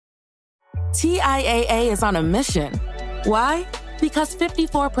TIAA is on a mission. Why? Because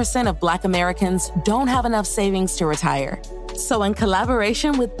 54% of Black Americans don't have enough savings to retire. So in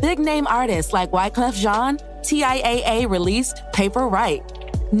collaboration with big-name artists like Wyclef Jean, TIAA released Paper Right,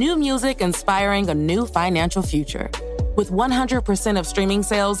 new music inspiring a new financial future. With 100% of streaming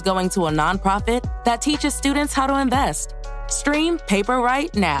sales going to a nonprofit that teaches students how to invest. Stream Paper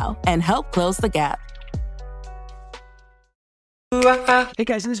Right now and help close the gap. Hey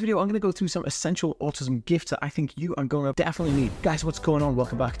guys, in this video I'm going to go through some essential autism gifts that I think you are going to definitely need. Guys, what's going on?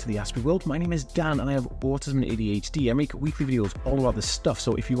 Welcome back to the Ask Me World. My name is Dan and I have autism and ADHD. I make weekly videos all about this stuff,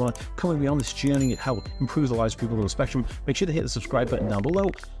 so if you want to come with me on this journey and help improve the lives of people on the spectrum, make sure to hit the subscribe button down below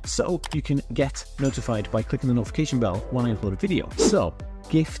so you can get notified by clicking the notification bell when I upload a video. So,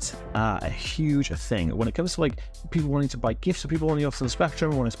 gifts are a huge thing. When it comes to like people wanting to buy gifts for people on the autism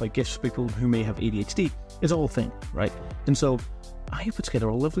spectrum, wanting to buy gifts for people who may have ADHD, it's all a thing, right? And so I put together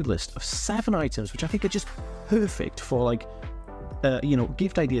a lovely list of 7 items which I think are just perfect for like,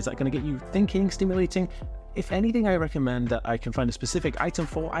 gift ideas that are going to get you thinking, stimulating. If anything I recommend that I can find a specific item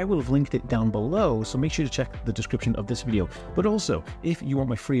for, I will have linked it down below, so make sure to check the description of this video. But also, if you want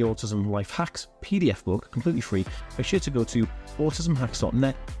my free Autism Life Hacks PDF book, completely free, make sure to go to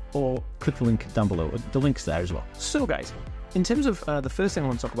autismhacks.net or click the link down below. The link's there as well. So guys, in terms of the first thing I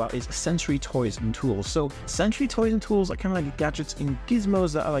want to talk about is sensory toys and tools. So sensory toys and tools are kind of like gadgets and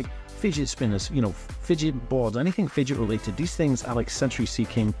gizmos that are like fidget spinners, fidget boards, anything fidget related. These things are like sensory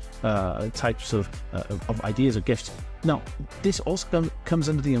seeking types of ideas or gifts. Now, this also comes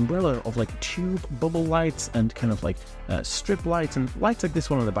under the umbrella of like tube bubble lights and kind of like strip lights and lights like this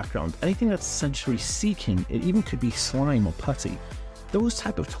one in the background. Anything that's sensory seeking, it even could be slime or putty. Those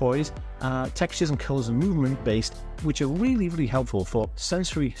type of toys are textures and colors and movement based, which are really, really helpful for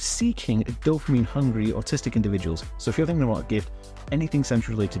sensory seeking, dopamine hungry autistic individuals. So if you're thinking about a gift, anything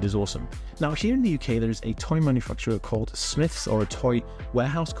sensory related is awesome. Now here in the UK, there's a toy manufacturer called Smiths, or a toy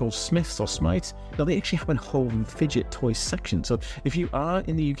warehouse called Smiths or Smites. Now they actually have a whole fidget toy section. So if you are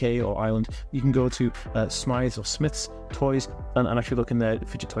in the UK or Ireland, you can go to Smites or Smiths toys and actually look in their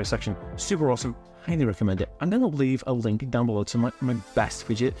fidget toy section. Super awesome. Highly recommend it. I'm going to leave a link down below to my best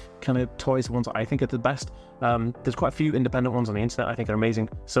fidget kind of toys, the ones that I think are the best. There's quite a few independent ones on the internet I think are amazing.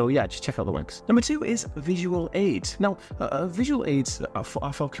 So yeah, just check out the links. Number 2 is visual aids. Now, visual aids are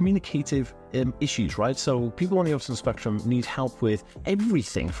for communicative issues, right? So people on the autism spectrum need help with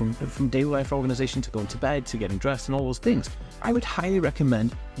everything from daily life organization to going to bed to getting dressed and all those things. I would highly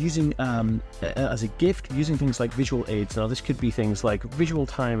recommend using, as a gift, using things like visual aids. Now this could be things like visual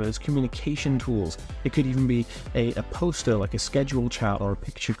timers, communication tools. It could even be a poster, like a schedule chart or a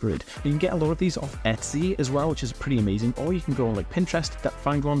picture grid. You can get a lot of these off Etsy as well, which is pretty amazing. Or you can go on like Pinterest,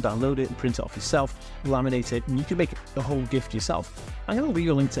 find one, download it, and print it off yourself, laminate it, and you can make the whole gift yourself. I'm going to leave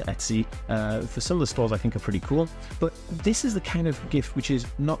you a link to Etsy for some of the stores I think are pretty cool. But this is the kind of gift which is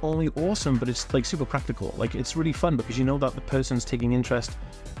not only awesome, but it's like super practical. Like it's really fun because you know that the person's taking interest,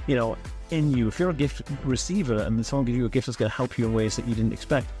 in you. If you're a gift receiver and someone gives you a gift that's going to help you in ways that you didn't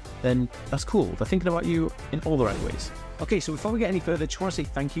expect, then that's cool. They're thinking about you in all the right ways. Okay, so before we get any further, I just want to say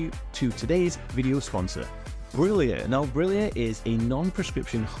thank you to today's video sponsor, Brillia. Now, Brillia is a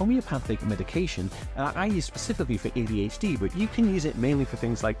non-prescription homeopathic medication I use specifically for ADHD, but you can use it mainly for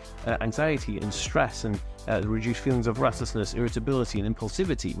things like anxiety and stress and reduced feelings of restlessness, irritability, and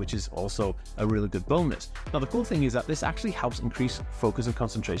impulsivity, which is also a really good bonus. Now, the cool thing is that this actually helps increase focus and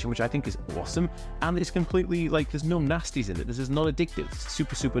concentration, which I think is awesome, and it's completely like there's no nasties in it. This is not addictive. It's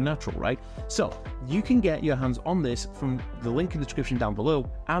super, super natural, right? So you can get your hands on this from the link in the description down below,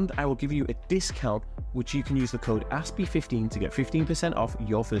 and I will give you a discount, which you can use the code ASPY15 to get 15% off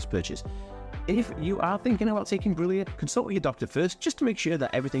your first purchase. If you are thinking about taking Brillia, consult with your doctor first, just to make sure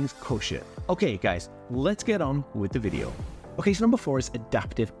that everything's kosher. Okay guys, let's get on with the video. Okay, so number 4 is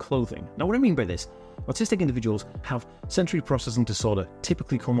adaptive clothing. Now what I mean by this, autistic individuals have sensory processing disorder,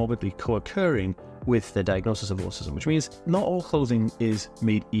 typically comorbidly co-occurring with the diagnosis of autism, which means not all clothing is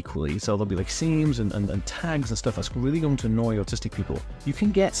made equally. So there'll be like seams and tags and stuff that's really going to annoy autistic people. You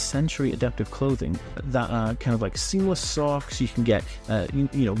can get sensory adaptive clothing that are kind of like seamless socks. You can get,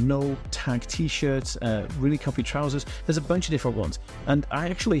 no tag t-shirts, really comfy trousers. There's a bunch of different ones. And I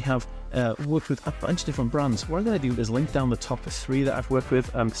actually have worked with a bunch of different brands. What I'm going to do is link down the top 3 that I've worked with.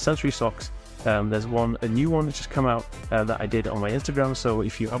 Sensory socks. There's a new one that's just come out that I did on my Instagram. So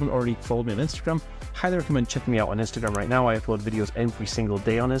if you haven't already followed me on Instagram, highly recommend checking me out on Instagram right now. I upload videos every single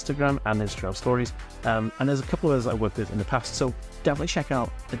day on Instagram and Instagram stories. And there's a couple of others I worked with in the past. So definitely check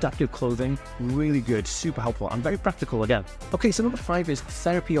out adaptive clothing. Really good, super helpful, and very practical again. Okay, so number 5 is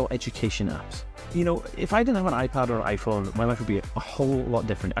therapy or education apps. you know, if I didn't have an iPad or an iPhone, my life would be a whole lot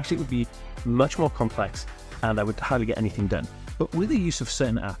different. Actually, it would be much more complex and I would hardly get anything done. But with the use of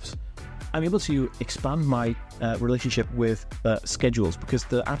certain apps, I'm able to expand my relationship with schedules, because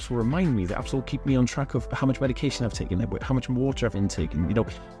the apps will remind me, the apps will keep me on track of how much medication I've taken, how much water I've intaken, you know,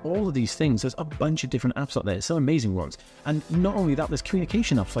 all of these things. There's a bunch of different apps out there, some amazing ones. And not only that, there's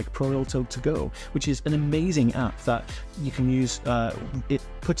communication apps like Proto to Go, which is an amazing app that you can use. It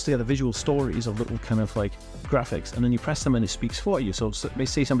puts together visual stories of little kind of like graphics, and then you press them and it speaks for you. So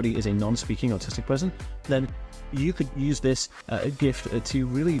say somebody is a non-speaking autistic person, then you could use this gift to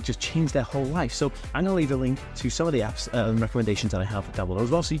really just change their whole life. So I'm going to leave a link to some of the apps and recommendations that I have down below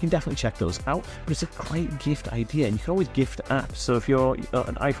as well, so you can definitely check those out. But it's a great gift idea, and you can always gift apps. So if you're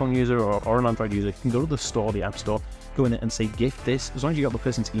an iPhone user or an Android user, you can go to the store, the app store, go in it and say gift this. As long as you got the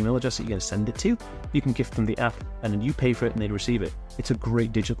person's email address that you're going to send it to, you can gift them the app, and then you pay for it and they receive it. It's a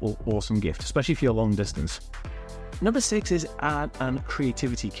great digital awesome gift, especially if you're long distance. Number 6 is art and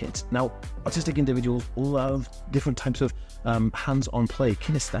creativity kits. Now, autistic individuals love different types of hands-on play,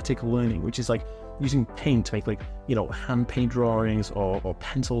 kinesthetic learning, which is like using paint to make, like, you know, hand paint drawings or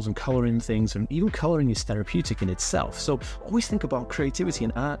pencils and coloring things, and even coloring is therapeutic in itself. So always think about creativity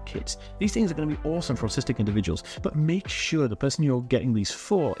and art kits. These things are going to be awesome for autistic individuals, but make sure the person you're getting these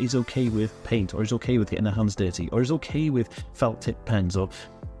for is okay with paint, or is okay with getting their hands dirty, or is okay with felt tip pens, or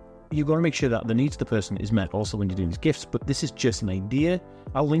you've got to make sure that the needs of the person is met also when you're doing these gifts. But this is just an idea.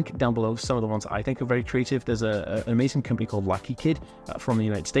 I'll link down below some of the ones I think are very creative. There's an amazing company called Lucky Kid from the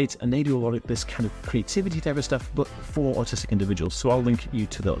United States, and they do a lot of this kind of creativity type of stuff, but for autistic individuals. So I'll link you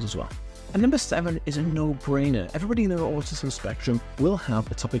to those as well. And number 7 is a no-brainer. Everybody in the autism spectrum will have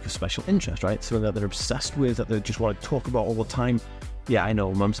a topic of special interest, right? So that they're obsessed with, that they just want to talk about all the time. Yeah, I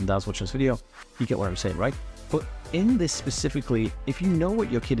know, mums and dads watching this video, you get what I'm saying, right? But in this specifically, if you know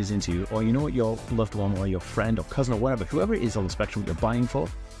what your kid is into, or you know what your loved one or your friend or cousin or whatever, whoever it is on the spectrum you're buying for,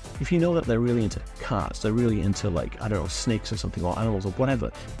 if you know that they're really into cars, they're really into, like, I don't know, snakes or something, or animals or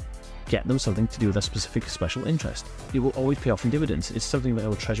whatever, get them something to do with their specific special interest. It will always pay off in dividends. It's something that they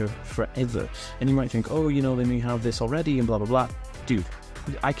will treasure forever. And you might think, oh, you know, they may have this already and blah, blah, blah. Dude,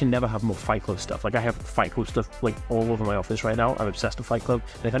 I can never have more Fight Club stuff. Like, I have Fight Club stuff like all over my office right now. I'm obsessed with Fight Club.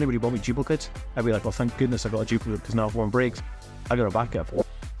 And if anybody bought me duplicates, I'd be like, well, thank goodness I got a duplicate, because now if one breaks, I got a backup.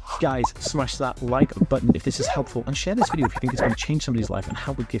 Guys, smash that like button if this is helpful, and share this video if you think it's going to change somebody's life and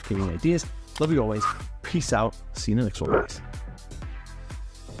help with gift giving ideas. Love you always. Peace out. See you in the next one, guys.